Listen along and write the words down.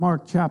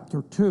Mark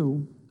chapter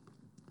 2,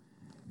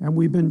 and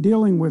we've been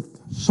dealing with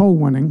soul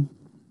winning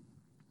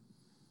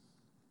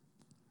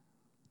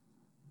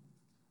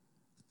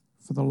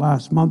for the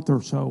last month or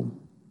so.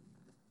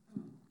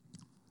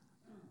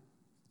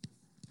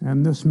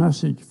 And this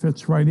message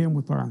fits right in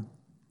with our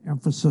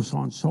emphasis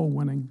on soul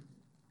winning.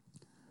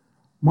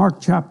 Mark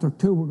chapter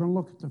 2, we're going to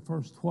look at the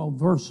first 12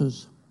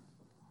 verses.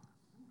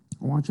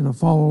 I want you to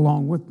follow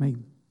along with me.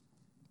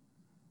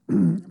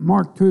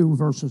 Mark 2,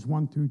 verses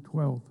 1 through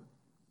 12.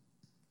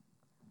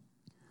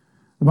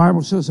 The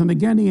Bible says, "And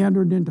again he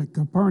entered into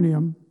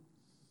Capernaum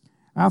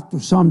after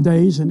some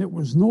days, and it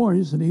was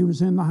noise that he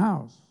was in the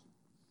house.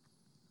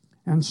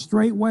 And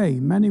straightway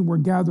many were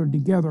gathered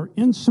together,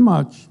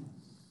 insomuch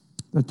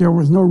that there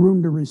was no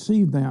room to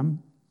receive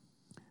them,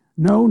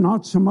 no,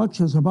 not so much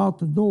as about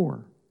the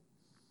door.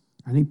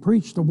 And he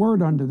preached the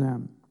word unto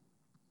them.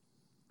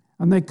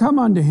 And they come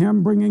unto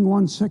him, bringing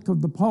one sick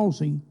of the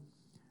palsy,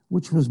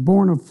 which was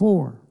born of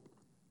 4.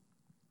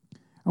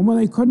 And when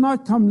they could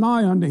not come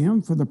nigh unto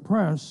him for the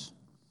press,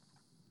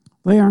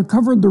 they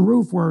uncovered the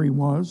roof where he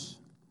was.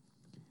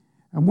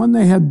 And when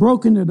they had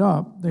broken it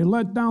up, they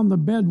let down the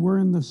bed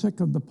wherein the sick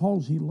of the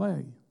palsy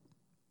lay.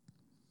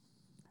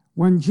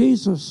 When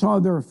Jesus saw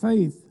their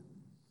faith,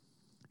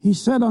 he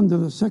said unto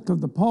the sick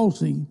of the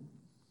palsy,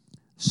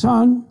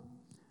 Son,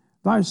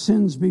 thy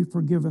sins be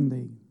forgiven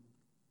thee.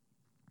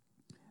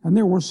 And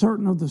there were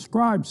certain of the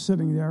scribes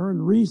sitting there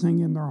and reasoning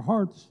in their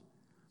hearts,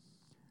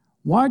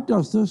 Why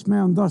does this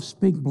man thus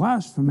speak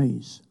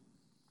blasphemies?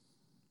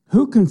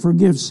 Who can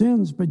forgive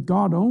sins but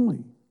God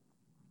only?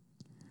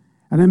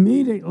 And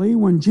immediately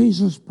when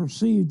Jesus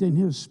perceived in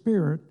his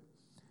spirit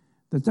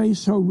that they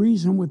so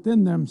reasoned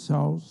within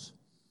themselves,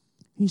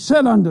 he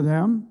said unto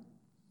them,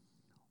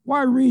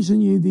 Why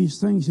reason ye these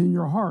things in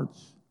your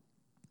hearts?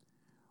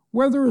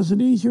 Whether is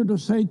it easier to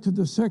say to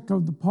the sick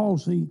of the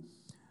palsy,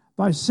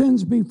 Thy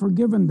sins be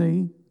forgiven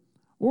thee,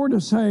 or to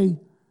say,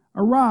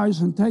 Arise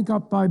and take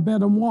up thy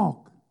bed and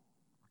walk?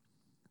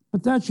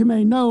 But that you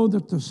may know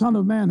that the Son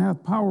of Man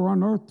hath power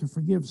on earth to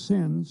forgive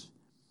sins,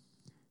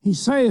 he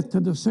saith to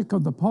the sick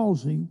of the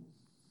palsy,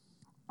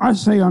 I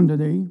say unto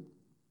thee,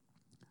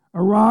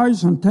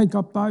 Arise and take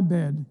up thy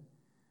bed,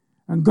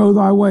 and go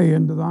thy way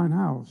into thine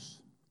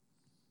house.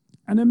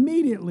 And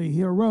immediately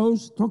he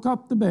arose, took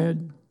up the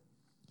bed,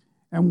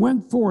 and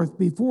went forth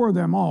before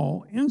them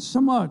all,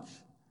 insomuch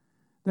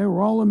they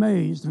were all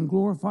amazed and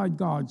glorified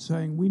God,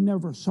 saying, We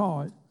never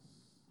saw it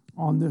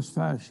on this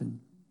fashion.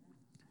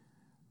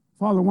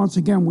 Father, once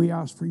again, we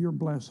ask for your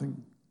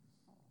blessing.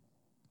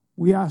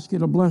 We ask you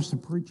to bless the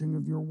preaching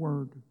of your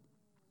word,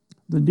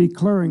 the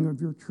declaring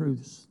of your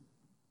truths.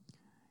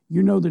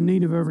 You know the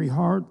need of every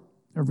heart,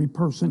 every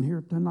person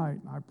here tonight.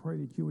 I pray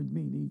that you would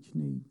meet each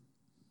need.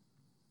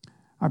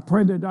 I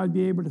pray that I'd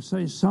be able to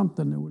say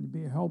something that would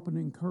be a help and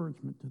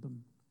encouragement to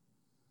them.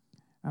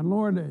 And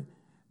Lord,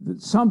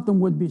 that something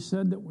would be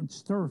said that would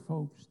stir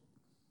folks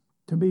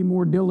to be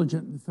more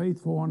diligent and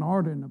faithful and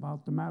ardent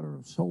about the matter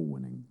of soul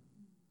winning.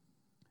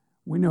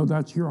 We know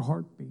that's your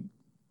heartbeat.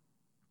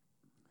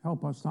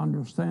 Help us to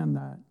understand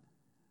that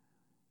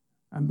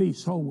and be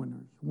soul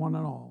winners, one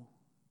and all.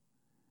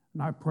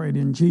 And I pray it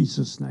in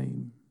Jesus'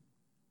 name.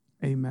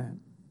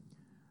 Amen.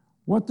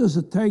 What does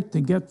it take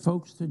to get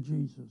folks to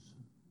Jesus?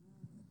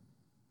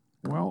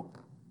 Well,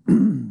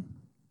 in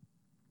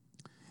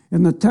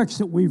the text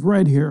that we've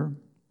read here,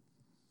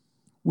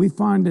 we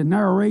find a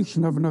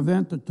narration of an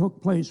event that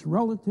took place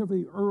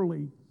relatively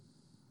early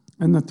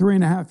in the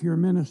 3.5-year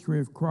ministry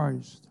of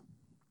Christ.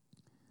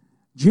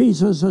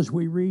 Jesus, as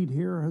we read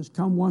here, has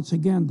come once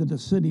again to the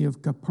city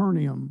of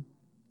Capernaum.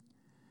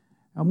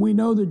 And we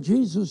know that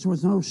Jesus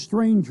was no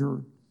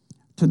stranger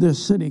to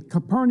this city.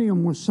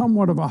 Capernaum was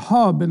somewhat of a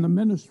hub in the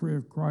ministry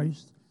of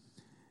Christ,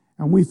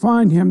 and we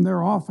find him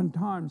there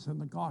oftentimes in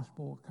the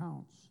gospel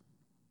accounts.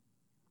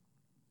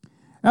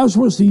 As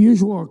was the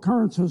usual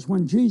occurrences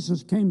when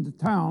Jesus came to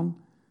town,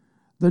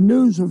 the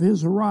news of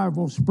his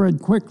arrival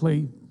spread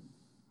quickly,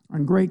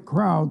 and great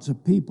crowds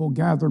of people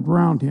gathered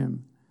round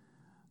him.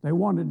 They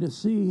wanted to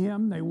see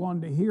him, they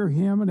wanted to hear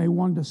him, and they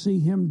wanted to see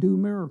him do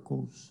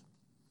miracles.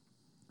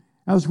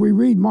 As we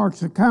read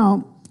Mark's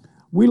account,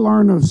 we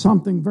learn of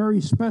something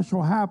very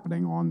special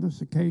happening on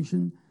this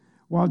occasion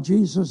while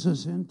Jesus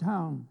is in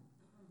town.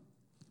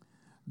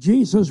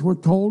 Jesus, we're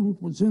told,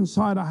 was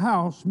inside a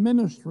house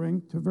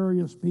ministering to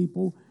various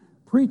people,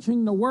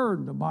 preaching the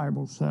word, the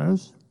Bible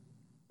says.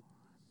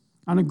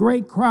 And a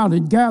great crowd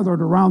had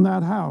gathered around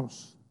that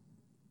house.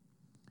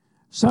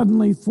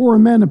 Suddenly, 4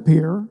 men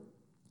appear,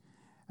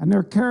 and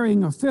they're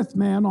carrying a 5th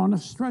man on a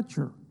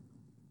stretcher.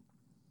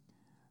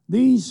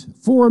 These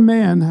 4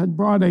 men had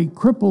brought a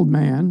crippled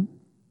man,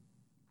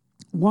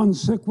 one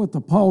sick with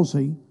the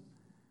palsy,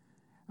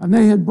 and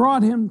they had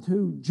brought him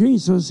to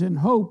Jesus in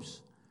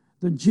hopes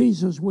that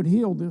Jesus would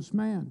heal this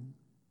man.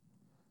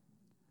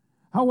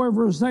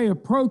 However, as they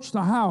approached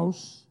the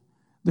house,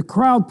 the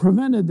crowd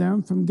prevented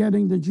them from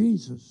getting to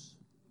Jesus.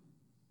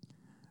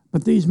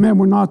 But these men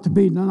were not to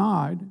be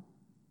denied.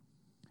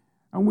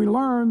 And we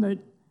learn that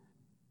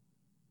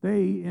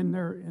they, in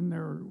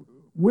their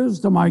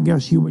wisdom, I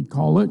guess you would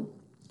call it,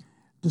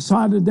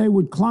 decided they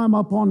would climb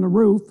up on the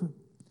roof,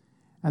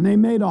 and they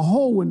made a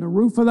hole in the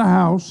roof of the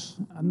house,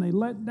 and they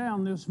let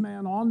down this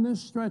man on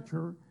this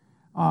stretcher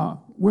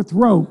with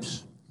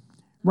ropes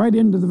right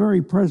into the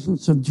very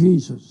presence of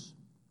Jesus.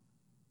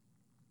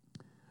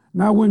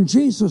 Now, when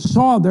Jesus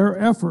saw their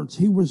efforts,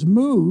 he was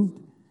moved,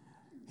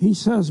 he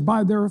says,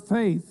 by their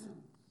faith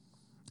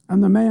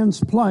and the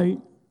man's plight.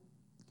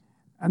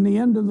 And the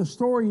end of the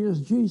story is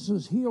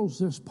Jesus heals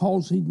this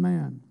palsied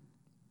man.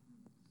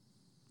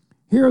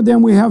 Here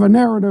then we have a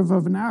narrative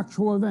of an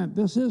actual event.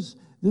 This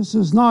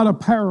is not a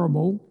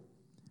parable.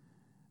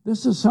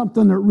 This is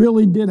something that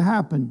really did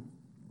happen.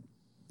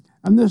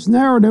 And this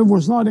narrative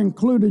was not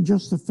included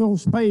just to fill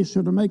space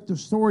or to make the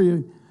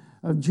story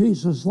of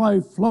Jesus'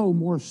 life flow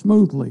more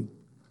smoothly.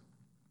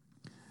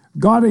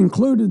 God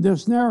included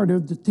this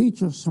narrative to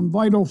teach us some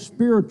vital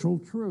spiritual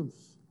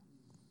truths.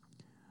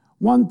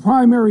 One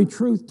primary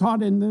truth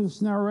taught in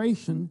this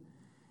narration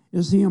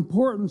is the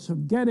importance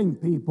of getting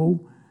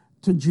people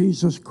to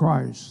Jesus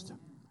Christ.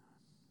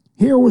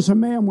 Here was a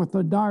man with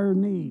a dire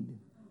need.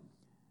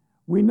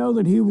 We know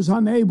that he was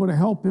unable to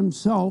help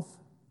himself.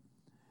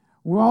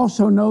 We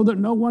also know that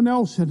no one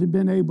else had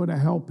been able to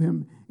help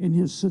him in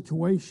his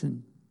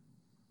situation.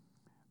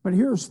 But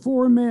here's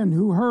four men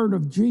who heard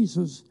of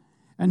Jesus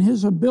and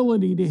his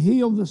ability to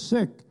heal the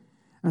sick,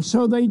 and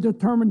so they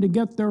determined to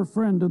get their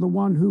friend to the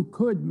one who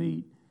could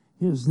meet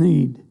his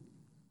need.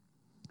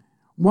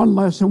 One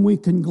lesson we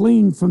can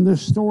glean from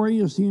this story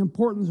is the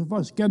importance of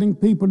us getting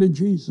people to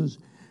Jesus.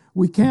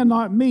 We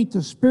cannot meet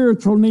the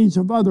spiritual needs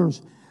of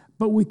others,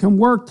 but we can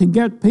work to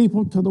get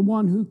people to the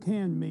one who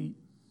can meet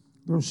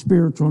their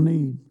spiritual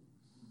need.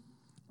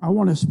 I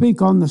want to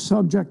speak on the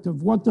subject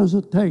of what does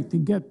it take to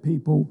get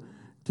people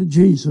to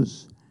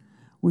Jesus.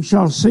 We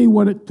shall see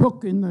what it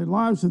took in the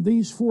lives of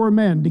these four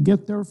men to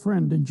get their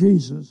friend to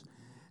Jesus.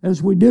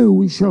 As we do,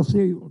 we shall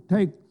see it will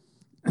take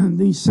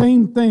these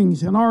same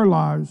things in our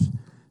lives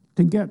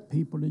to get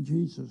people to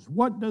Jesus.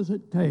 What does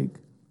it take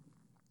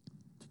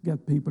to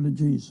get people to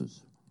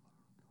Jesus?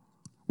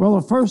 Well,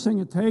 the first thing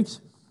it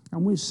takes,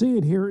 and we see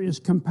it here, is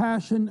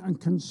compassion and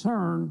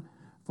concern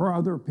for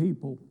other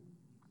people.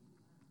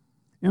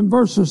 In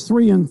verses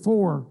 3 and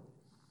 4,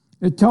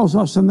 it tells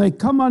us, and they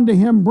come unto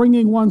him,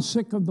 bringing one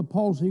sick of the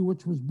palsy,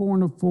 which was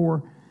born of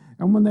 4.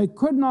 And when they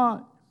could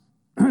not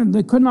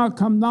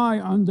come nigh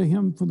unto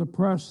him for the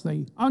press,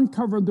 they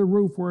uncovered the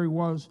roof where he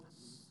was.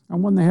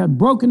 And when they had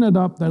broken it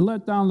up, they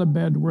let down the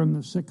bed wherein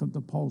the sick of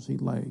the palsy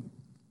lay.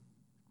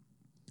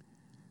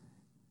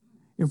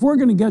 If we're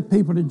going to get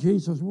people to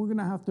Jesus, we're going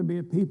to have to be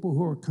a people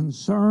who are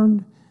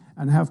concerned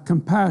and have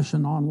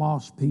compassion on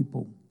lost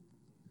people.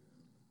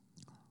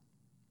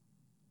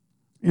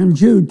 In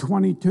Jude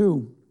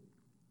 22,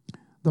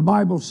 the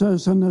Bible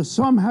says, and as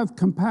some have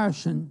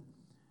compassion,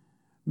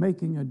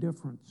 making a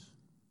difference.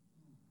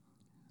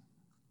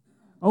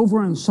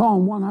 Over in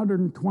Psalm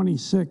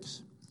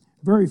 126,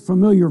 very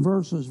familiar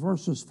verses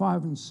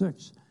 5 and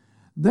 6.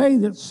 They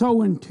that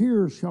sow in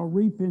tears shall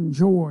reap in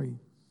joy.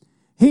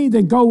 He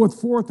that goeth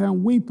forth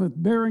and weepeth,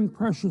 bearing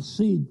precious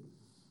seed,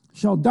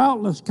 shall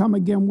doubtless come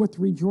again with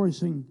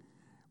rejoicing,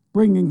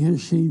 bringing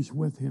his sheaves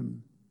with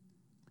him.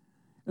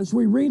 As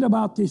we read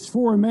about these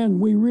four men,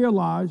 we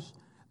realize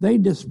they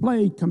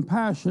displayed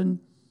compassion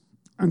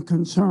and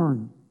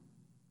concern.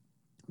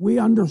 We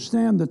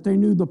understand that they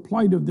knew the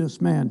plight of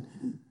this man.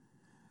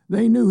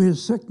 They knew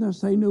his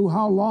sickness. They knew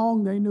how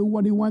long. They knew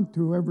what he went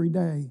through every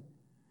day.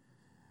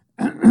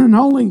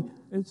 And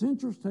it's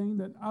interesting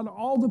that out of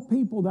all the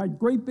people, that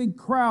great big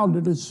crowd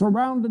that has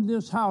surrounded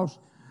this house,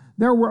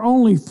 there were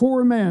only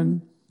 4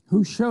 men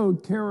who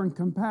showed care and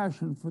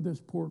compassion for this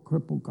poor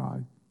crippled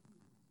guy.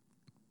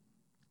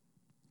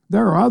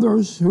 There are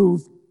others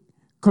who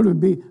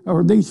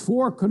these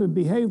 4 could have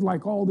behaved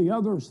like all the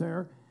others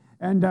there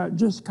and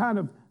just kind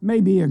of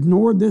maybe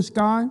ignored this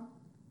guy,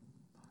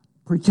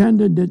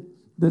 pretended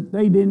that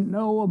they didn't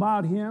know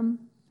about him,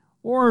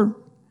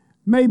 or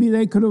maybe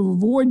they could have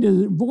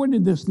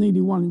avoided this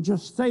needy one and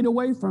just stayed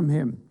away from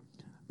him.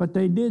 But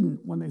they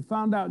didn't. When they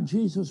found out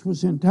Jesus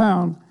was in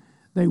town,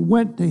 they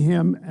went to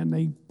him and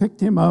they picked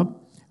him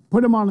up,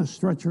 put him on a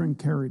stretcher, and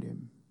carried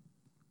him.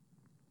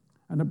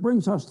 And it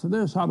brings us to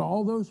this. Out of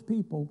all those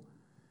people,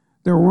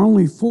 there were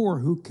only 4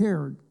 who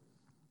cared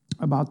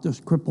about this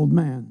crippled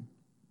man.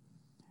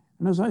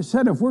 And as I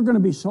said, if we're going to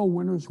be soul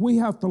winners, we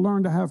have to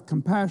learn to have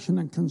compassion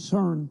and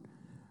concern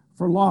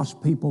for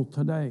lost people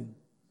today.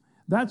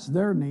 That's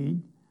their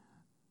need.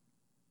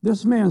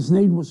 This man's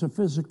need was a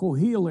physical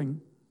healing.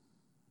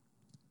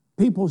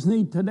 People's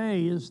need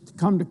today is to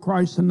come to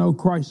Christ and know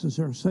Christ as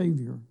their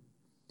Savior.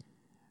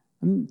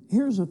 And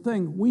here's the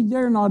thing. We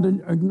dare not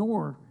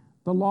ignore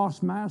the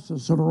lost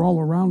masses that are all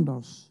around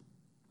us.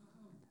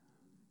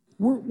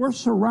 We're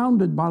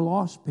surrounded by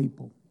lost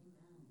people.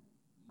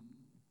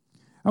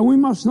 And we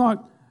must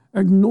not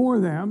ignore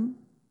them.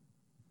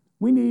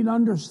 We need to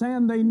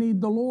understand they need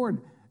the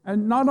Lord.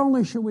 And not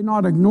only should we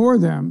not ignore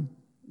them,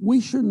 we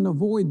shouldn't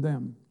avoid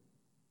them.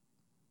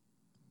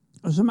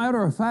 As a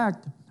matter of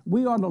fact,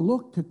 we ought to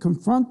look to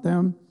confront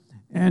them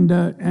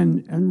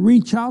and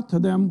reach out to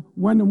them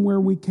when and where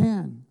we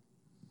can.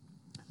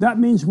 That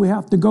means we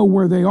have to go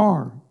where they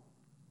are.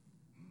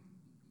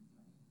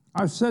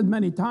 I've said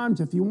many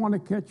times, if you want to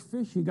catch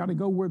fish, you got to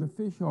go where the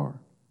fish are.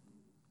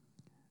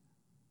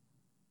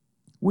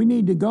 We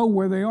need to go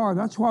where they are.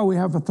 That's why we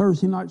have a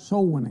Thursday night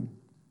soul winning.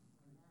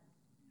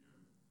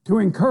 To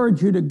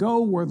encourage you to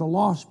go where the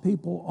lost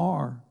people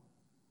are.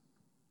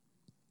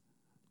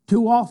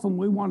 Too often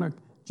we want to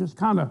just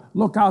kind of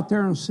look out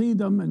there and see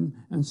them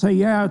and say,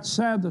 yeah, it's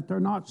sad that they're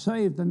not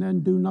saved, and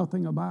then do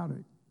nothing about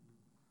it.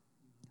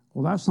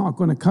 Well, that's not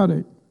going to cut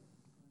it.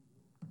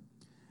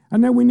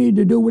 And then we need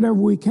to do whatever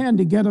we can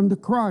to get them to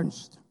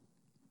Christ.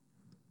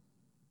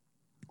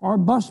 Our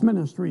bus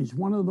ministry is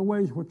one of the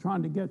ways we're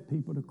trying to get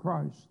people to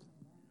Christ.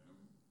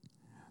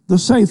 The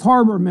Safe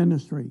Harbor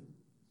ministry,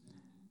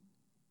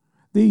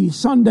 the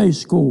Sunday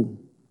school,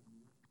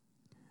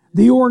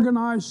 the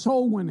organized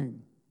soul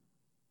winning,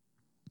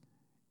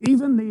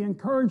 even the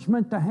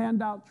encouragement to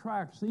hand out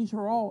tracts. These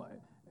are all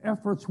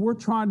efforts we're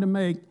trying to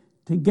make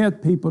to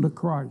get people to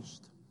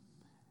Christ.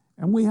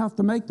 And we have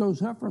to make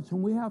those efforts,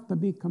 and we have to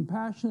be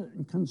compassionate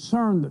and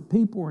concerned that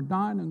people are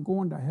dying and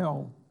going to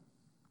hell.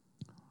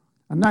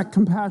 And that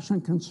compassion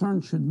and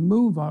concern should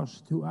move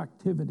us to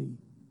activity.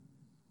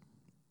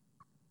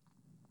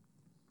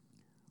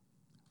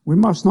 We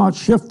must not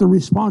shift the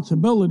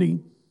responsibility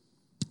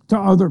to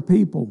other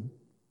people.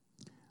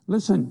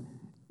 Listen,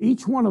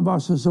 each one of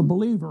us as a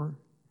believer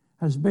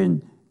has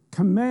been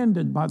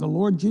commanded by the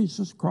Lord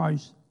Jesus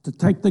Christ to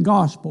take the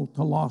gospel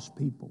to lost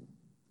people.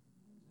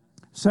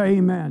 Say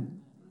amen.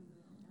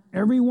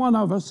 Every one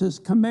of us is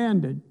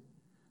commanded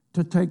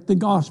to take the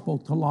gospel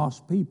to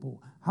lost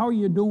people. How are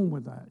you doing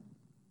with that?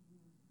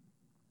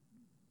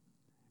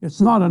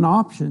 It's not an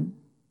option.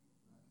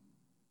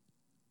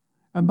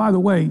 And by the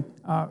way,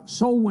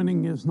 soul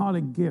winning is not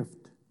a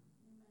gift.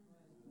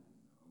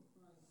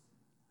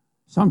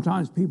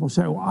 Sometimes people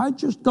say, well, I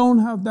just don't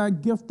have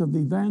that gift of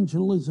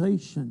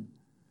evangelization.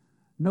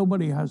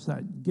 Nobody has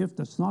that gift.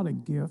 It's not a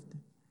gift.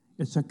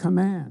 It's a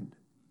command.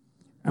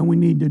 And we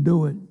need to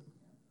do it.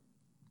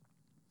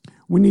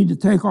 We need to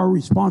take our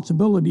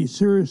responsibility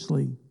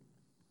seriously.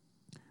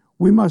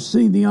 We must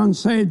see the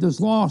unsaved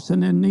as lost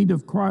and in need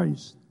of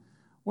Christ.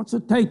 What's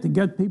it take to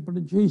get people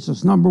to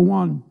Jesus? Number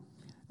one,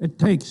 it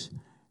takes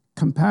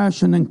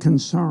compassion and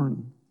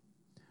concern.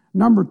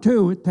 Number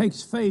two, it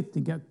takes faith to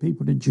get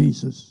people to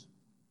Jesus.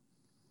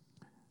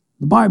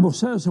 The Bible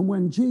says, and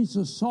when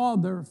Jesus saw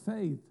their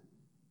faith,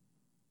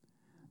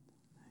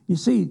 you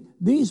see,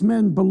 these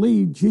men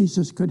believed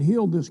Jesus could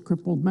heal this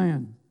crippled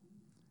man.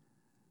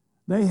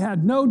 They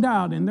had no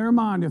doubt in their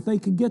mind if they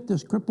could get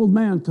this crippled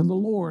man to the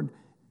Lord,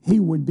 he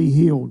would be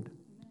healed.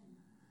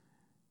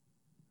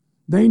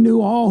 They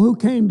knew all who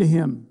came to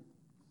him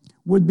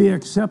would be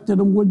accepted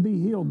and would be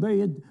healed. They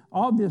had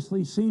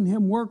obviously seen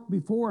him work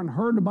before and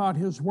heard about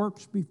his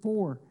works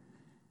before.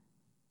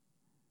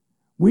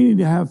 We need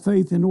to have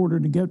faith in order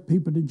to get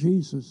people to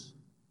Jesus.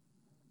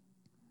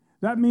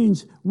 That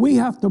means we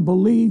have to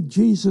believe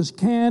Jesus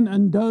can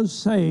and does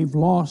save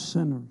lost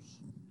sinners.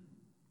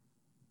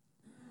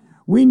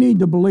 We need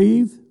to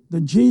believe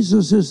that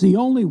Jesus is the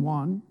only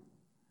one,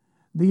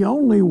 the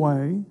only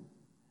way,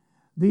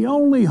 the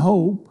only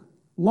hope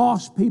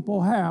lost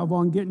people have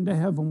on getting to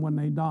heaven when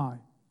they die.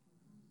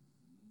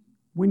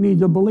 We need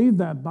to believe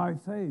that by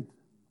faith.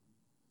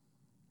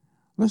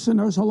 Listen,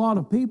 there's a lot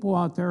of people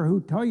out there who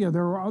tell you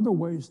there are other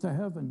ways to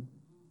heaven.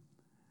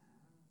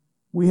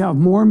 We have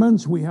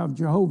Mormons, we have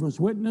Jehovah's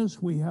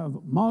Witnesses, we have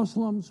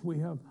Muslims, we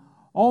have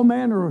all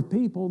manner of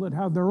people that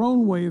have their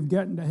own way of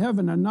getting to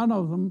heaven, and none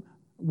of them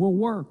will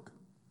work.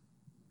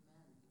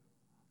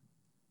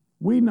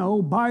 We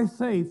know by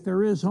faith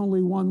there is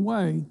only one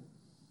way,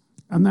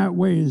 and that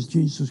way is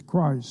Jesus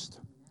Christ.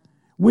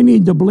 We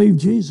need to believe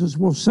Jesus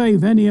will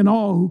save any and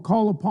all who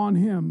call upon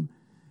him.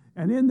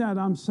 And in that,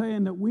 I'm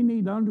saying that we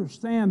need to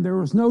understand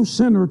there is no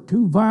sinner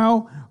too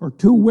vile or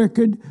too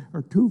wicked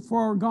or too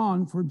far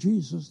gone for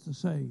Jesus to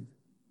save.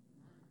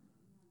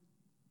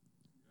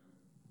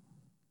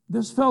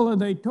 This fellow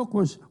they took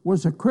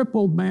was a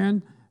crippled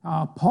man,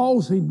 a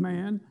palsied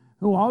man,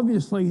 who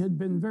obviously had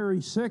been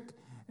very sick,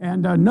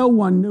 and no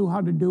one knew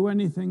how to do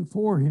anything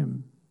for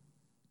him.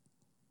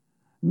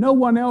 No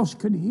one else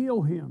could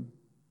heal him.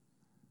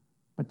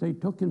 But they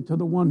took him to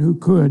the one who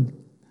could,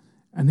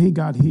 and he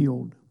got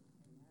healed.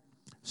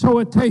 So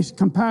it takes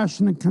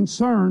compassion and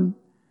concern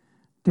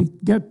to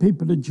get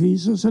people to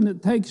Jesus, and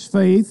it takes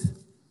faith.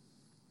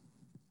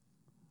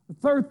 The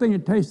third thing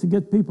it takes to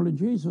get people to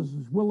Jesus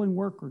is willing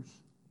workers.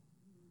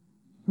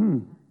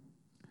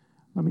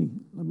 Let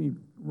me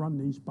run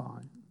these by.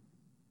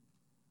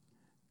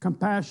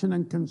 Compassion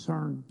and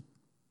concern.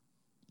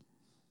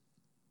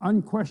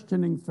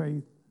 Unquestioning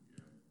faith.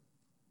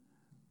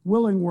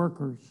 Willing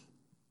workers.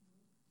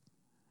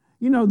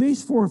 You know,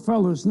 these four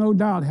fellows no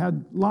doubt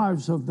had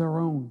lives of their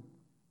own.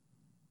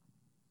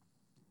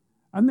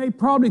 And they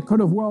probably could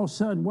have well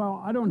said,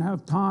 well, I don't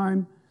have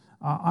time.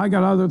 I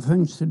got other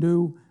things to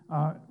do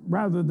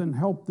rather than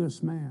help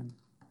this man.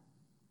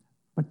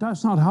 But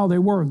that's not how they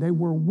were. They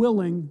were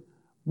willing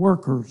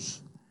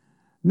workers.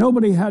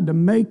 Nobody had to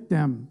make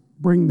them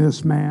bring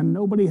this man.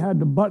 Nobody had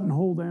to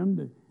buttonhole them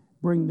to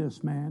bring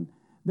this man.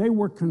 They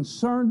were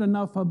concerned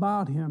enough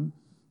about him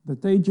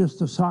that they just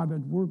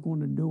decided we're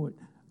going to do it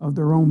of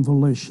their own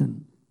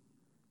volition.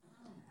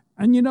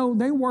 And you know,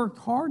 they worked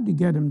hard to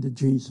get him to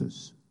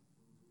Jesus.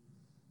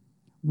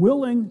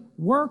 Willing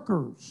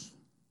workers.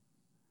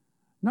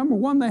 Number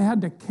one, they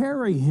had to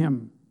carry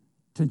him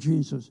to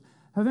Jesus.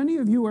 Have any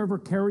of you ever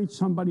carried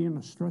somebody in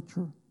a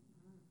stretcher?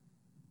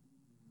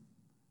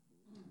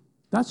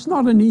 That's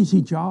not an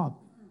easy job.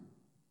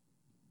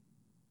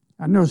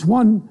 And there's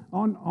one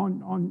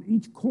on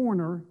each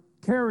corner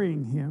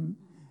carrying him,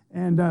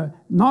 and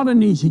not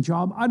an easy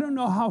job. I don't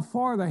know how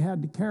far they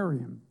had to carry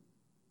him,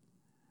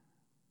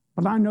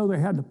 but I know they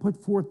had to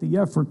put forth the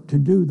effort to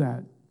do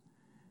that.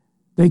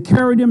 They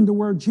carried him to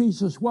where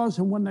Jesus was,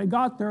 and when they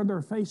got there,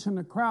 they're facing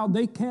a crowd.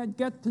 They can't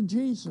get to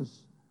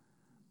Jesus.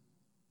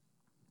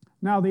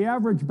 Now, the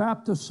average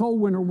Baptist soul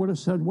winner would have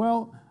said,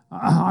 well,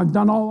 I've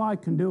done all I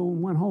can do,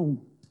 and went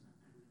home.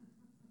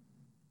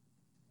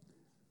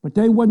 But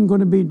they wasn't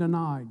going to be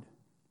denied.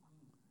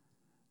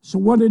 So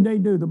what did they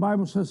do? The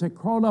Bible says they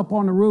crawled up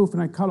on the roof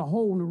and they cut a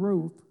hole in the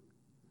roof,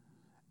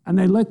 and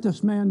they let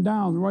this man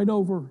down right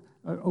over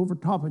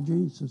top of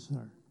Jesus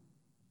there.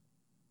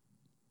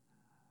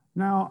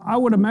 Now, I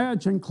would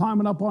imagine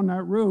climbing up on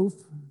that roof,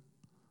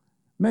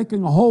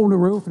 making a hole in the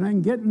roof, and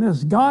then getting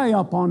this guy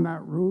up on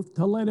that roof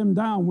to let him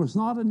down was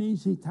not an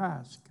easy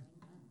task.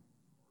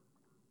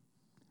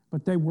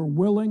 But they were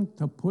willing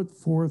to put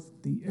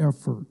forth the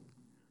effort.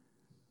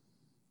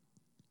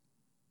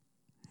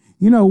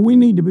 You know, we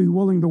need to be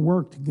willing to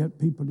work to get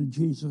people to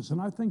Jesus. And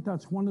I think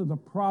that's one of the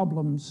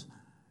problems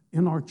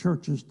in our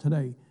churches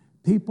today.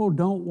 People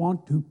don't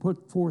want to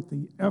put forth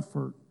the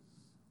effort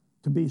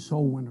to be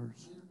soul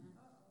winners.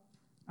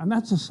 And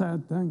that's a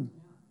sad thing.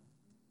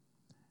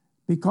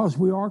 Because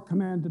we are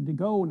commanded to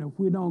go, and if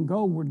we don't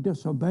go, we're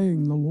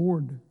disobeying the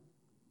Lord.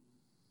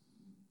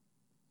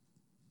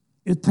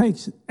 It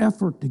takes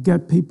effort to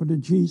get people to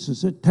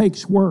Jesus. It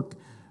takes work.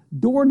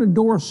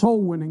 Door-to-door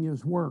soul winning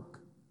is work.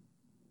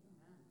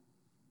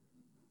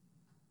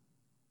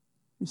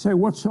 You say,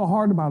 what's so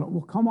hard about it?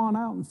 Well, come on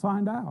out and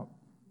find out.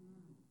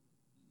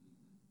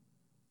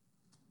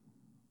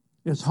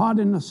 It's hot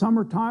in the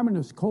summertime and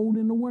it's cold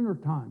in the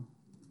wintertime.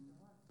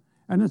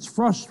 And it's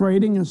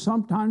frustrating and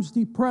sometimes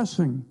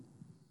depressing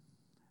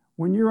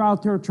when you're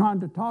out there trying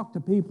to talk to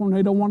people and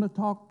they don't want to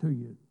talk to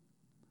you.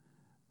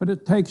 But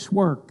it takes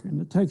work, and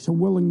it takes a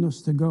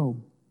willingness to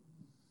go.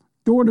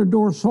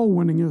 Door-to-door soul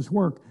winning is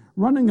work.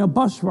 Running a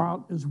bus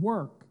route is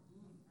work.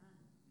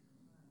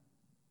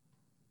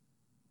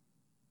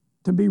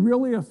 To be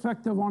really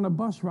effective on a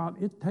bus route,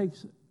 it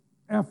takes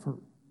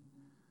effort.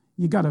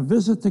 You got to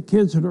visit the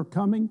kids that are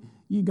coming.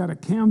 You got to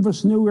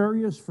canvass new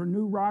areas for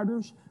new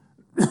riders.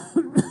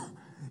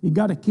 You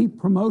got to keep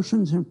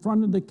promotions in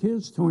front of the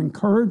kids to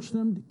encourage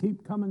them to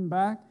keep coming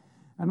back.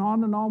 And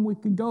on we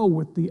could go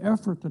with the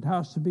effort that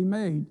has to be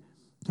made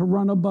to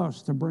run a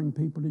bus to bring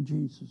people to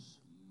Jesus.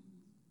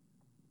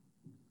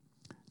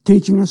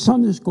 Teaching a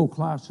Sunday school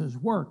class is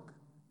work.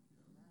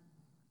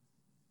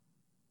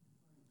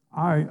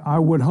 I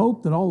would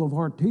hope that all of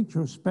our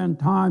teachers spend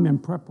time in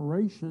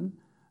preparation.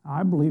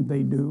 I believe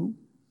they do.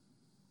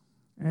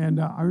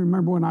 And I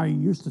remember when I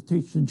used to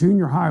teach the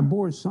junior high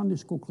boys Sunday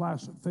school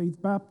class at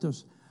Faith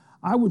Baptist,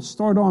 I would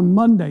start on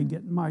Monday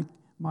getting my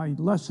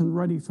lesson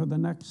ready for the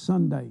next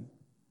Sunday.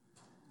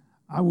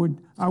 I would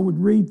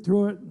read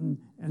through it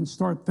and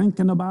start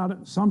thinking about it.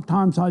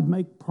 Sometimes I'd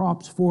make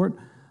props for it.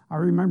 I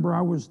remember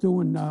I was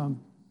doing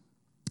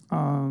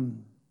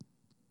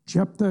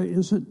Jephthah,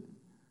 is it?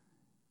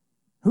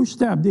 Who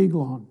stabbed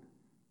Eglon?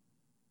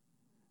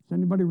 Does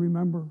anybody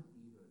remember?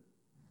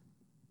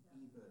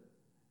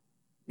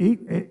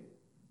 Eager.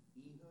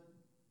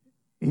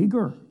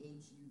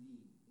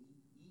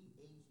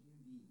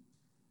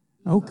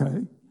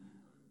 Okay.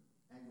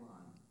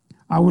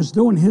 I was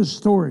doing his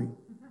story.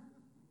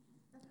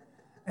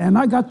 And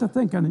I got to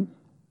thinking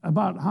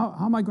about how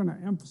am I going to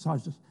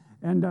emphasize this?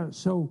 And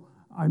so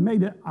I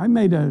made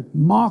a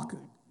mock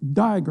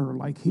dagger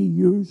like he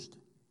used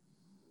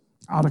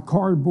out of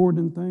cardboard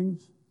and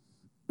things.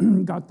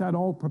 Got that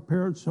all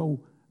prepared so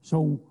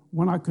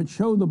when I could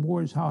show the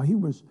boys how he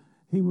was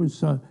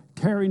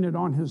carrying it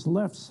on his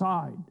left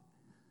side.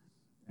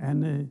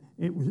 And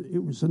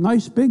it was a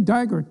nice big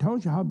dagger. It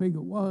tells you how big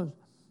it was.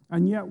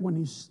 And yet when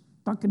he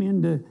stuck it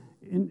into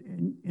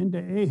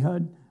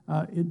Ehud,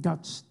 it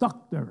got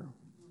stuck there.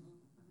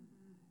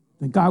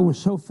 The guy was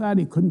so fat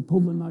he couldn't pull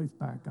the knife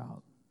back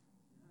out.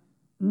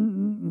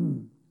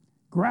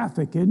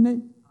 Graphic, isn't it?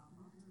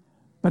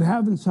 But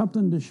having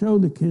something to show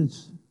the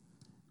kids.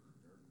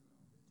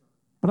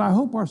 But I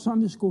hope our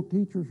Sunday school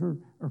teachers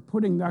are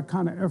putting that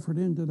kind of effort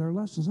into their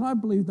lessons, and I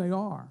believe they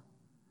are.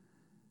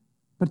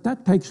 But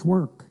that takes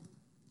work.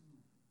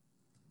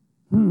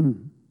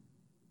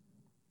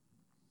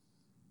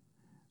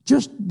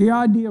 Just the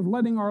idea of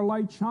letting our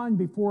light shine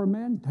before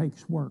men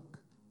takes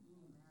work.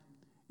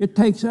 It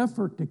takes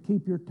effort to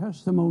keep your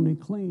testimony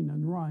clean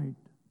and right.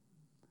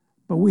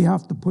 but we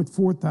have to put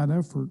forth that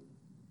effort.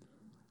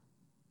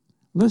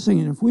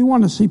 Listen, if we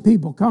want to see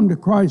people come to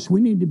Christ,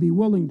 we need to be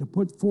willing to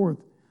put forth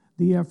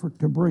the effort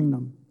to bring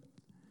them.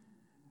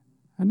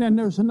 And then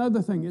there's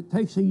another thing. It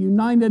takes a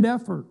united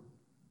effort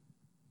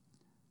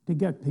to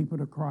get people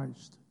to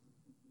Christ.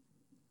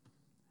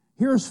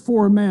 Here's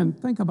 4 men.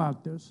 Think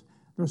about this.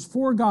 There's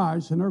 4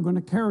 guys, and they're going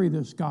to carry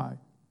this guy.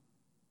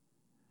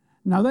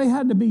 Now, they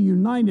had to be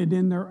united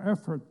in their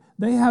effort.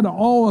 They had to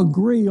all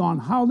agree on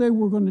how they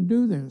were going to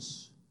do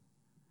this.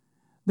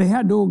 They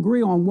had to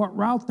agree on what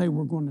route they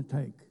were going to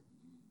take.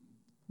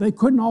 They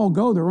couldn't all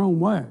go their own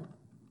way.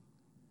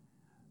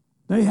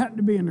 They had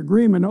to be in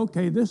agreement,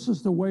 okay, this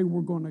is the way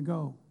we're going to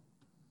go.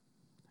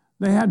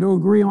 They had to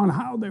agree on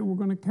how they were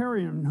going to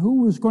carry him,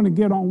 who was going to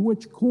get on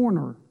which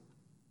corner.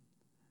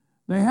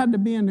 They had to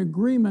be in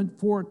agreement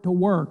for it to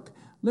work.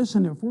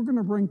 Listen, if we're going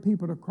to bring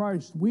people to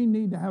Christ, we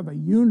need to have a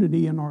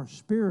unity in our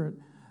spirit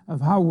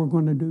of how we're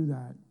going to do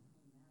that.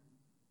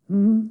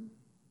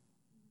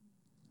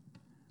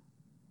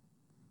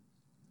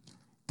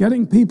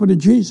 Getting people to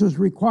Jesus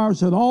requires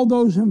that all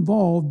those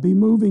involved be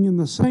moving in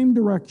the same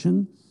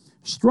direction,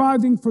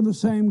 striving for the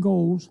same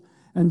goals,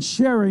 and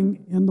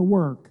sharing in the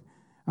work.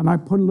 And I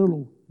put a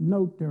little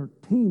note there,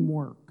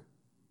 teamwork.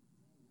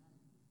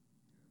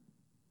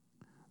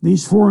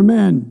 These 4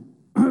 men,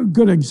 a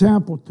good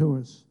example to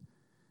us.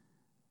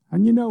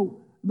 And you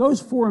know, those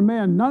 4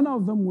 men, none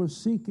of them was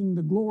seeking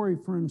the glory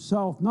for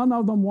himself. None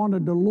of them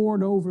wanted to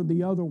lord over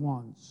the other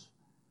ones.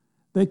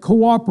 They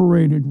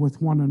cooperated with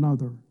one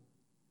another.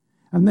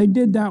 And they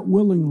did that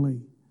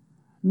willingly.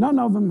 None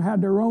of them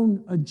had their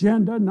own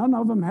agenda. None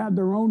of them had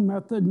their own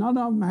method. None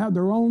of them had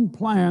their own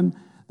plan.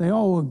 They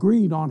all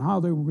agreed on how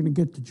they were going to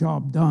get the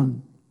job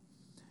done.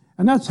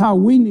 And that's how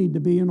we need to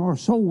be in our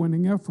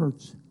soul-winning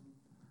efforts.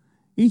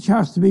 Each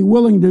has to be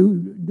willing to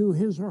do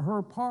his or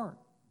her part.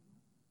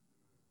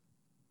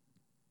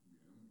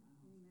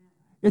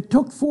 It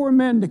took 4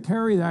 men to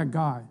carry that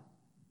guy.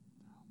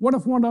 What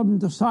if one of them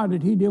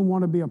decided he didn't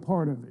want to be a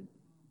part of it?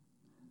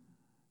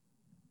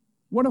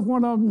 What if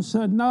one of them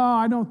said, no,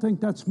 I don't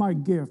think that's my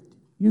gift.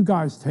 You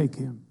guys take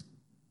him.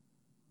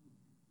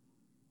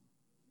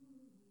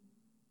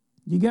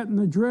 You getting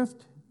the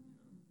drift?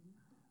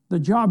 The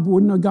job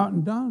wouldn't have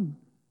gotten done.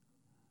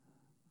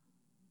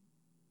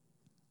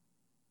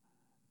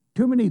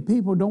 Too many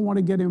people don't want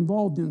to get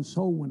involved in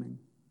soul winning.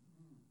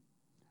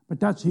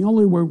 But that's the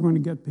only way we're going to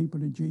get people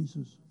to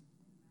Jesus.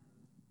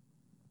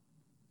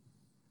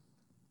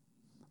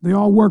 They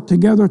all worked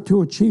together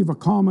to achieve a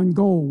common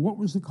goal. What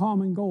was the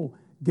common goal?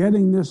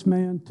 Getting this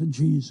man to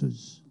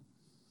Jesus.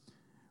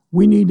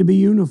 We need to be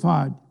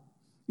unified.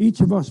 Each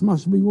of us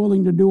must be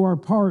willing to do our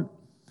part.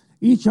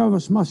 Each of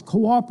us must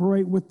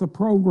cooperate with the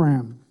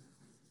program.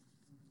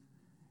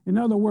 In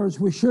other words,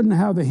 we shouldn't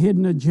have a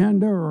hidden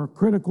agenda or a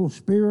critical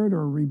spirit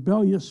or a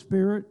rebellious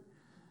spirit.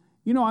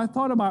 You know, I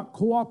thought about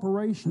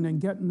cooperation and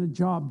getting the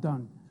job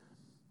done.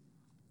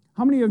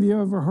 How many of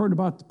you ever heard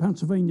about the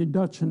Pennsylvania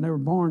Dutch and their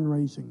barn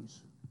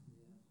raisings?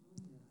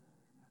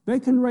 They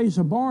can raise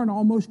a barn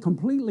almost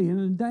completely in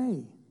a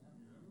day.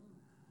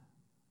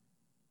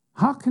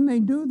 How can they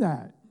do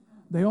that?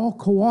 They all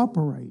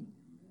cooperate.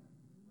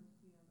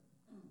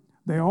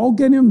 They all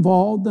get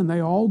involved and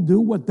they all do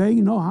what they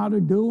know how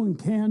to do and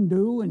can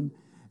do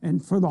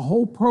and for the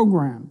whole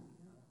program.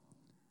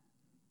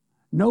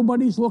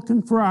 Nobody's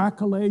looking for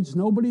accolades.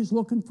 Nobody's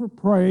looking for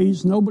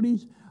praise.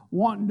 Nobody's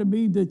wanting to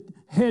be the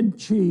head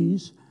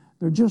cheese.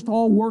 They're just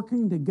all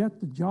working to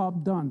get the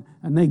job done,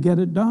 and they get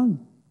it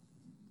done.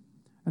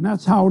 And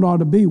that's how it ought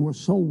to be with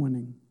soul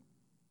winning.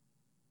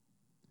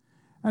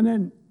 And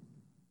then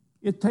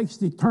it takes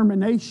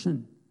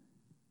determination.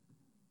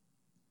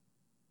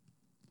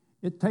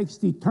 It takes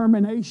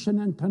determination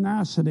and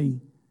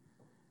tenacity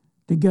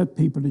to get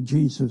people to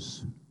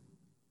Jesus.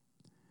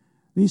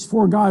 These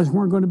 4 guys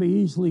weren't going to be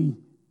easily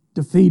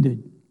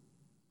defeated.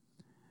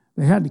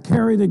 They had to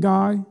carry the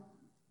guy.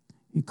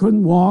 He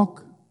couldn't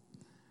walk.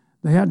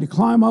 They had to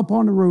climb up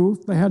on the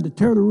roof. They had to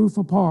tear the roof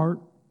apart.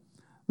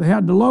 They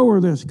had to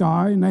lower this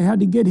guy, and they had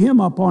to get him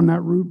up on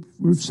that roof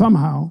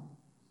somehow.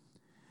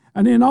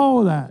 And in all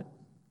of that,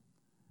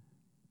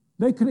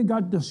 they could have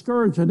got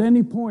discouraged at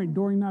any point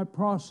during that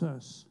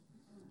process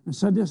and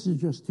said, this is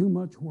just too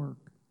much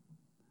work.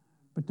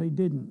 But they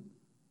didn't.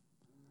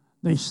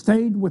 They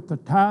stayed with the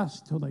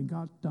task till they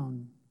got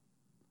done.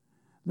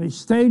 They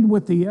stayed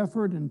with the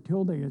effort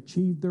until they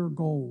achieved their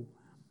goal,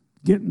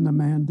 getting the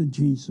man to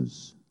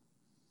Jesus.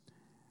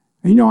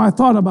 And you know, I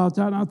thought about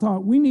that, and I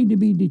thought, we need to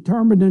be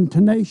determined and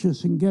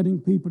tenacious in getting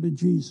people to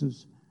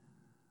Jesus.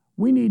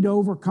 We need to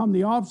overcome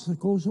the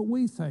obstacles that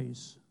we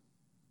face.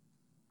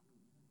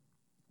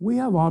 We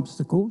have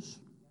obstacles.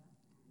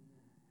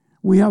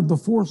 We have the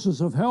forces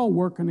of hell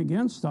working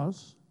against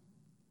us.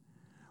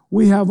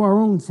 We have our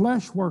own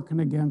flesh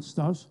working against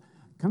us.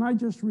 Can I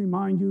just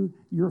remind you,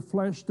 your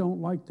flesh don't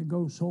like to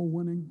go soul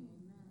winning?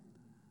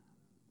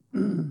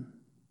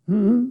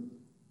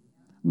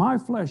 My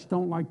flesh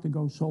don't like to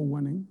go soul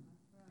winning.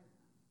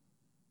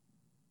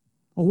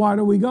 Well, why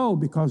do we go?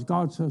 Because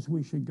God says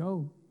we should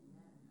go.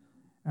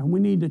 And we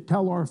need to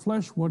tell our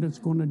flesh what it's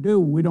going to do.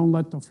 We don't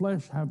let the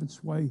flesh have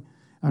its way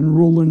and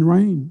rule and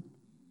reign.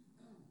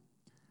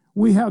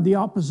 We have the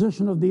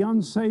opposition of the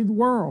unsaved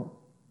world.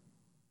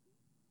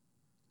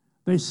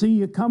 They see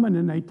you coming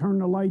and they turn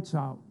the lights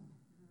out.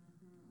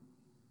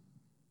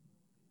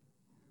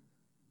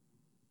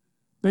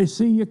 They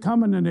see you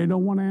coming and they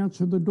don't want to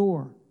answer the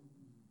door.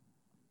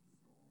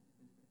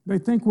 They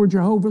think we're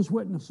Jehovah's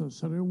Witnesses,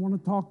 so they don't want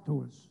to talk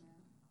to us.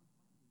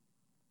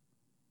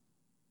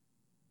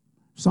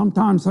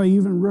 Sometimes they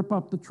even rip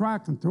up the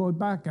tract and throw it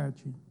back at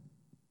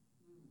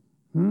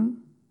you.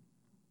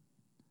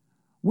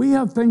 We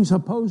have things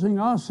opposing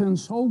us in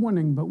soul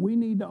winning, but we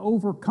need to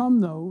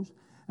overcome those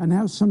and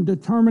have some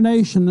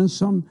determination and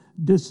some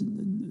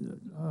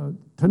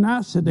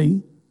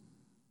tenacity.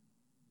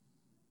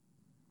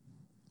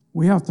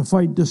 We have to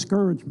fight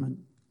discouragement.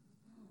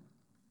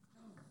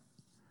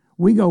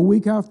 We go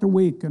week after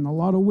week, and a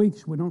lot of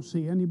weeks we don't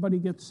see anybody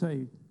get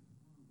saved.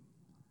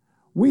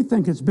 We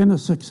think it's been a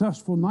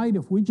successful night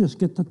if we just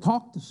get to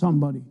talk to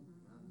somebody.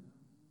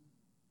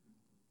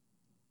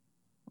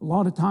 A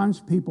lot of times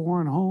people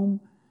aren't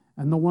home,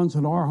 and the ones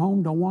that are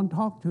home don't want to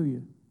talk to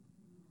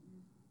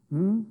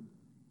you.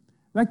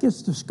 That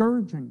gets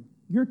discouraging.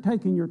 You're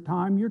taking your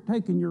time, you're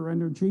taking your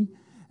energy,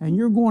 and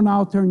you're going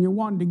out there and you're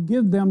wanting to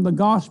give them the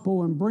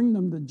gospel and bring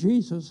them to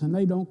Jesus, and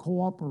they don't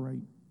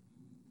cooperate.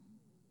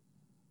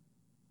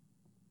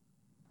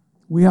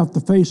 We have to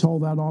face all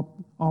that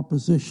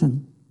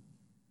opposition.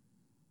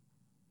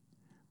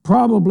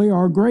 Probably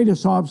our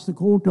greatest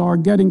obstacle to our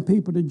getting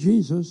people to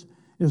Jesus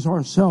is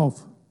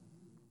ourself.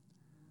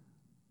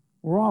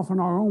 We're often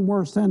our own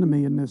worst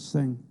enemy in this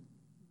thing.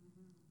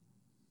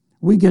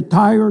 We get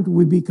tired,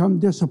 we become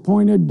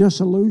disappointed,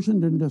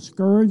 disillusioned, and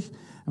discouraged,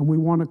 and we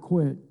want to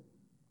quit.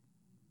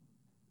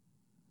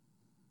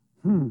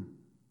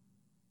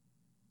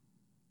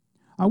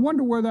 I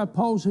wonder where that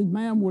palsied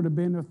man would have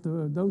been if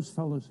those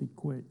fellows had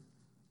quit.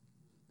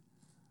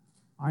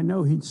 I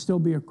know he'd still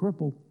be a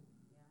cripple.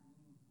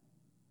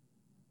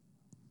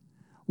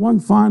 One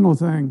final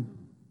thing.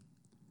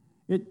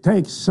 It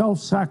takes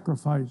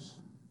self-sacrifice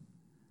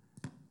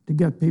to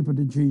get people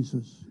to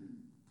Jesus.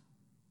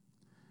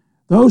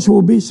 Those who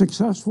will be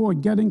successful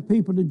at getting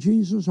people to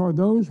Jesus are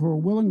those who are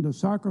willing to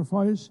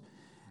sacrifice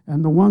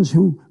and the ones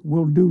who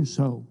will do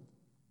so.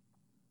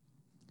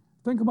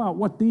 Think about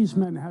what these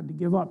men had to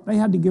give up. They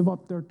had to give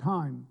up their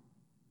time.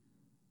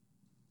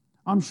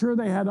 I'm sure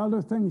they had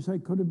other things they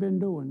could have been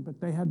doing,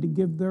 but they had to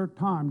give their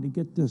time to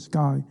get this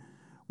guy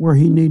where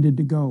he needed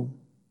to go.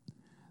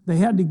 They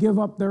had to give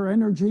up their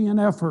energy and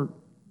effort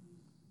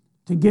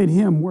to get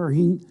him where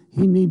he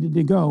needed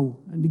to go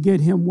and to get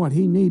him what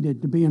he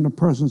needed to be in the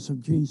presence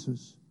of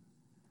Jesus.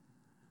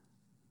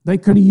 They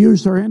could have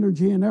used their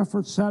energy and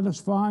effort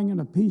satisfying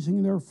and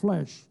appeasing their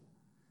flesh,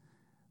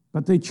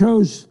 but they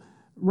chose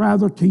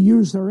rather to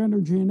use their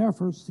energy and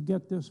efforts to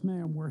get this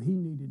man where he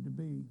needed to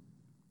be.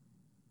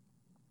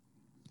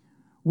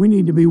 We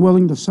need to be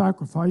willing to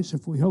sacrifice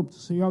if we hope to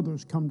see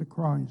others come to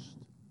Christ.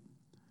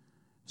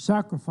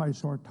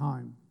 Sacrifice our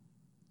time.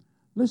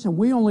 Listen,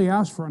 we only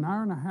ask for an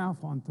hour and a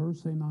half on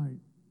Thursday night.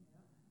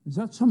 Is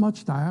that so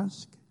much to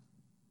ask?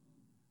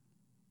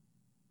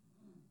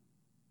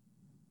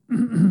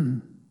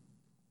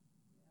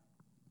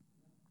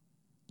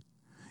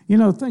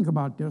 Think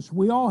about this.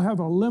 We all have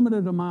a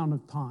limited amount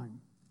of time.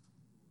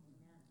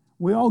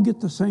 We all get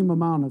the same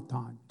amount of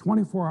time,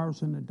 24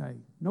 hours in a day.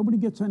 Nobody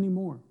gets any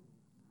more.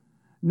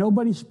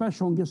 Nobody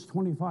special gets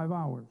 25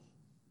 hours.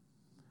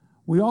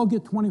 We all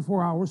get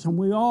 24 hours, and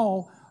we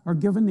all are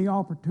given the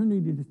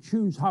opportunity to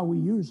choose how we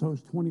use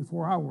those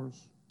 24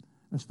 hours,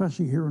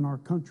 especially here in our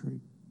country.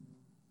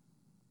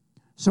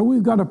 So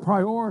we've got to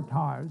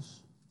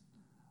prioritize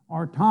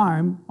our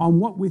time on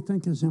what we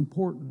think is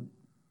important.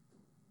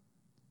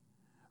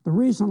 The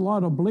reason a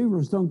lot of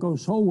believers don't go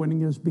soul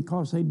winning is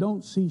because they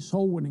don't see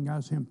soul winning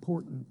as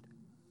important.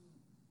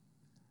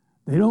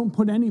 They don't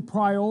put any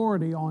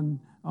priority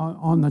on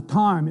the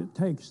time it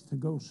takes to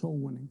go soul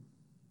winning.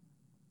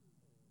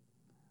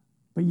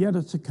 But yet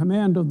it's a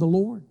command of the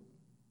Lord.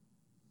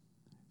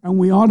 And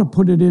we ought to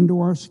put it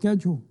into our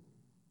schedule.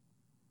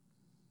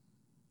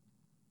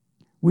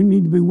 We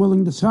need to be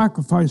willing to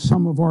sacrifice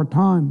some of our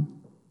time.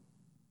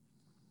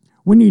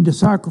 We need to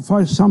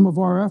sacrifice some of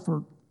our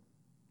effort.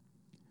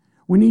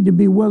 We need to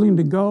be willing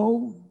to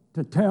go,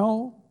 to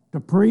tell, to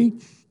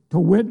preach, to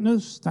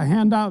witness, to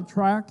hand out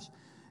tracts,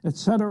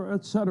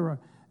 etc.,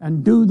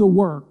 and do the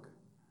work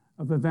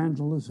of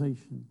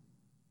evangelization.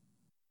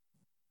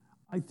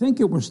 I think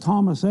it was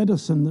Thomas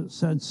Edison that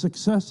said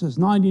success is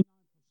 99%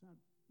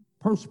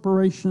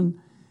 perspiration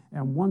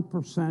and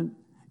 1%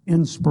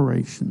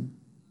 inspiration.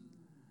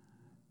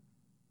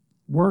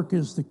 Work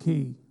is the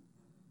key.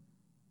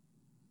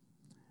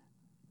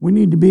 We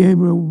need to be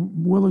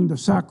willing to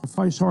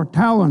sacrifice our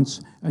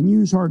talents and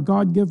use our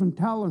God-given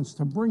talents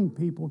to bring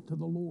people to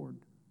the Lord.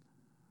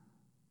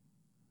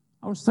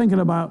 I was thinking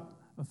about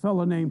a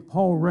fellow named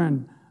Paul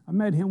Wren. I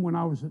met him when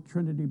I was at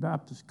Trinity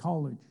Baptist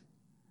College.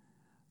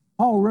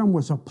 Paul Wren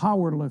was a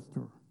power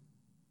lifter.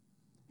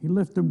 He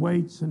lifted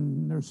weights,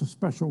 and there's a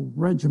special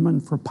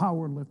regimen for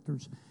power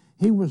lifters.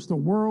 He was the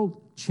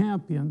world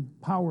champion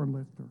power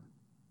lifter.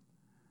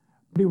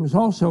 But he was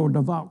also a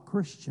devout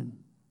Christian.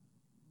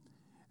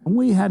 And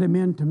we had him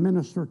in to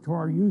minister to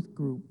our youth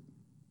group.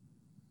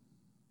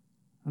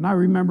 And I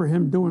remember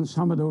him doing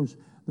some of those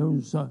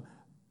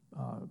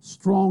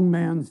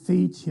strongman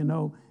feats, you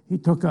know. He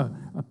took a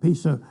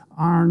piece of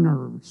iron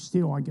or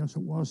steel, I guess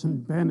it was,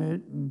 and bent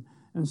it,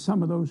 and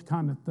some of those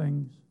kind of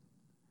things.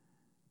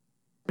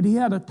 But he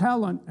had a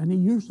talent, and he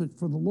used it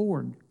for the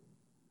Lord.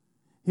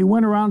 He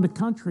went around the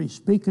country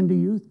speaking to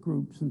youth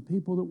groups and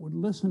people that would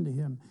listen to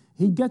him.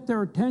 He'd get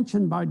their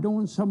attention by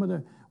doing some of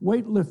the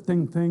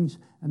weightlifting things,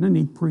 and then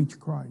he'd preach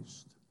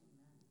Christ.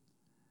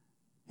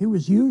 He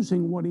was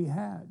using what he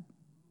had.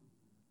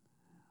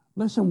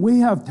 Listen, we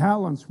have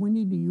talents. We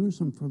need to use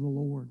them for the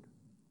Lord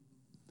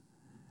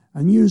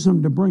and use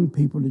them to bring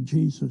people to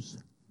Jesus.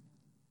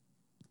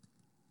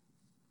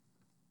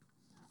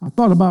 I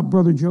thought about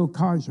Brother Joe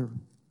Kaiser.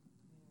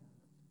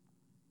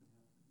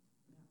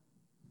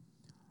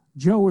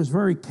 Joe was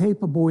very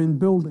capable in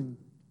building.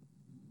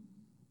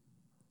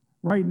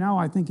 Right now,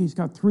 I think he's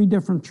got 3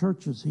 different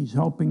churches he's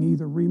helping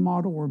either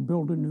remodel or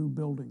build a new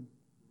building.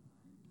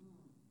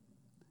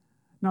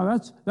 Now,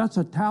 that's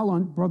a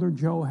talent Brother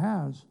Joe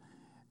has.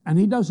 And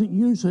he doesn't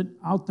use it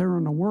out there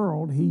in the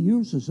world. He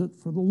uses it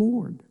for the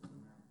Lord.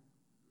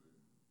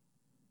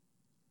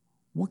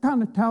 What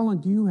kind of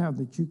talent do you have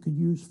that you could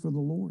use for the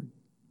Lord?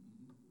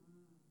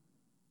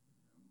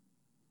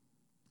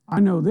 I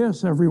know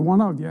this, every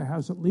one of you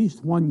has at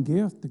least one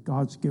gift that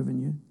God's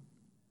given you.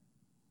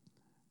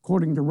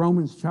 According to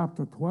Romans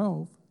chapter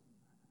 12,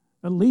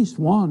 at least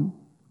one.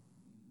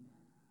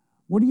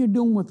 What are you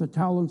doing with the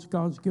talents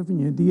God's given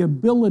you, the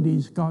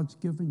abilities God's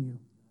given you?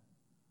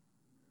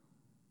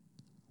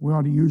 We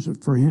ought to use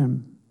it for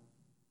Him.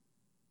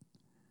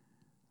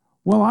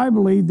 Well, I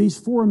believe these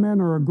 4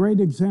 men are a great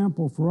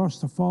example for us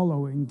to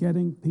follow in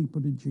getting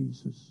people to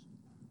Jesus.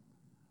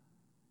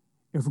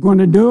 If we're going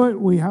to do it,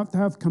 we have to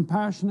have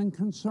compassion and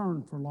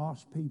concern for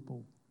lost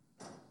people.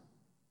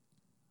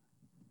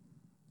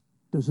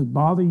 Does it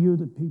bother you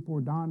that people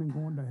are dying and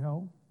going to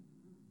hell?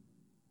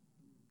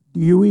 Do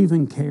you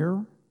even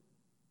care?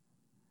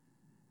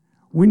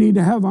 We need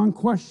to have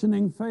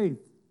unquestioning faith.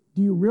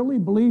 Do you really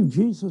believe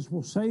Jesus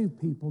will save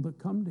people that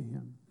come to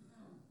Him?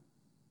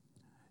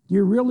 Do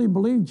you really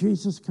believe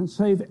Jesus can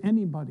save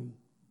anybody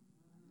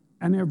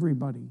and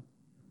everybody?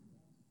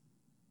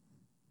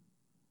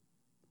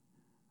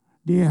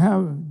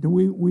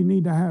 We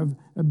need to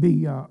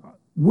be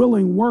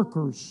willing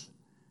workers,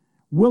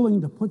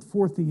 willing to put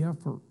forth the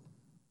effort.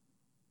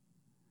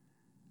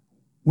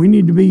 We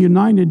need to be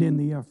united in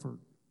the effort,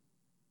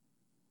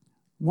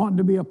 wanting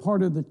to be a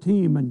part of the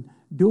team and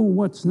doing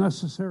what's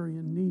necessary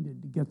and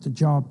needed to get the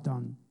job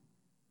done.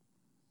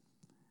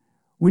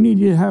 We need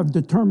to have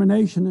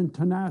determination and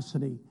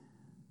tenacity.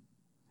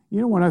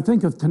 You know, when I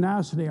think of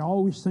tenacity, I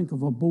always think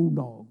of a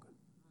bulldog.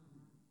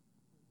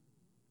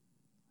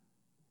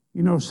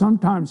 You know,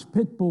 sometimes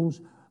pit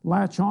bulls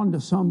latch on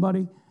to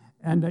somebody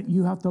and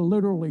you have to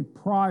literally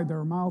pry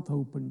their mouth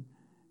open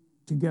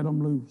to get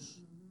them loose.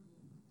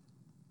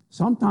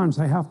 Sometimes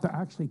they have to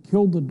actually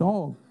kill the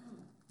dog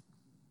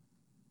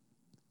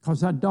because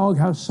that dog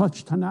has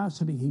such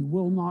tenacity he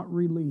will not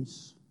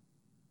release.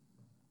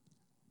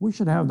 We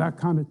should have that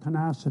kind of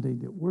tenacity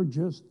that we're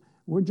just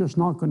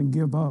not going to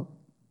give up.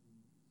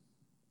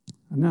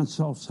 And that's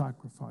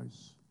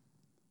self-sacrifice.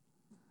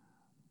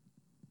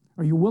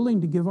 Are you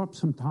willing to give up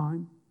some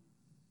time?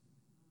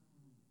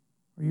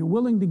 Are you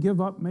willing to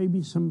give up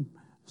maybe some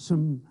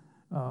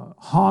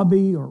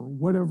hobby or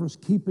whatever's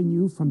keeping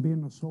you from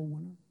being a soul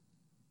winner?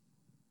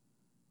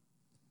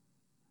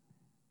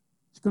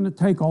 It's going to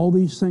take all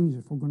these things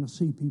if we're going to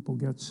see people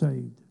get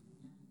saved.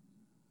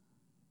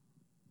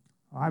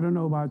 I don't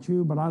know about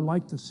you, but I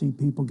like to see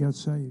people get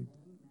saved.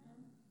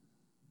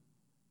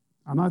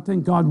 And I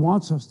think God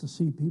wants us to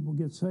see people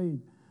get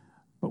saved,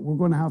 but we're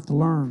going to have to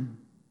learn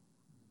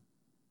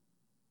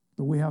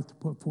that we have to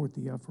put forth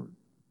the effort.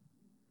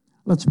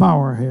 Let's bow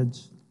our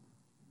heads.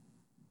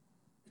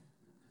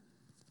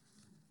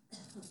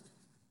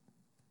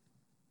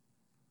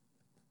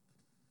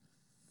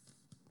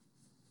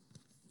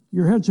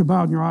 Your heads are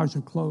bowed and your eyes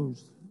are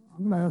closed.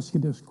 I'm going to ask you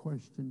this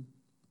question.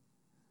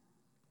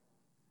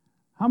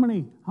 How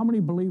many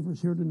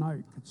believers here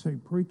tonight could say,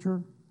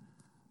 "Preacher,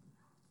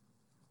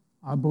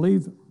 I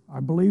believe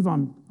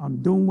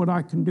I'm doing what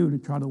I can do to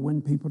try to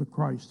win people to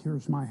Christ.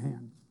 Here's my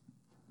hand."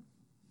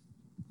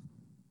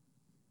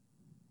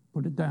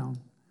 Put it down.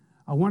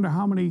 I wonder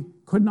how many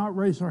could not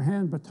raise their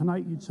hand, but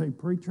tonight you'd say,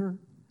 "Preacher,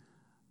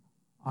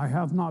 I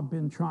have not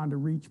been trying to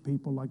reach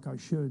people like I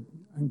should,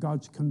 and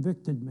God's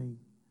convicted me.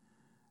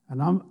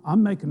 And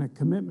I'm making a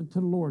commitment to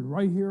the Lord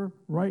right here,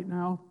 right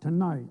now,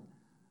 tonight,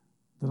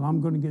 that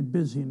I'm going to get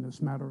busy in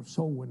this matter of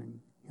soul winning.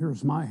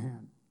 Here's my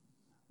hand.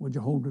 Would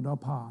you hold it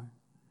up high?"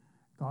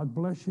 God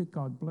bless you,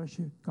 God bless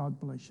you, God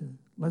bless you.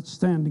 Let's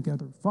stand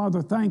together.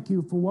 Father, thank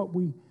you for what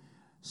we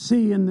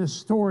see in this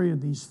story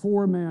of these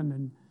 4 men.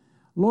 And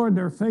Lord,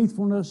 their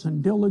faithfulness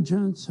and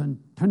diligence and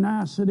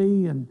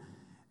tenacity and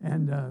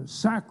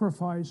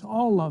sacrifice,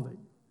 all of it.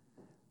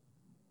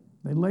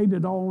 They laid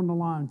it all on the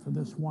line for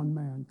this one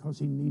man because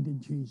he needed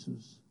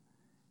Jesus.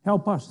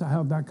 Help us to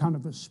have that kind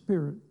of a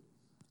spirit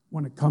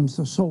when it comes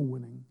to soul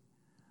winning.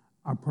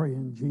 I pray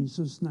in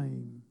Jesus'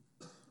 name.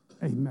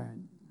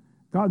 Amen.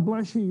 God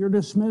bless you. You're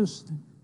dismissed.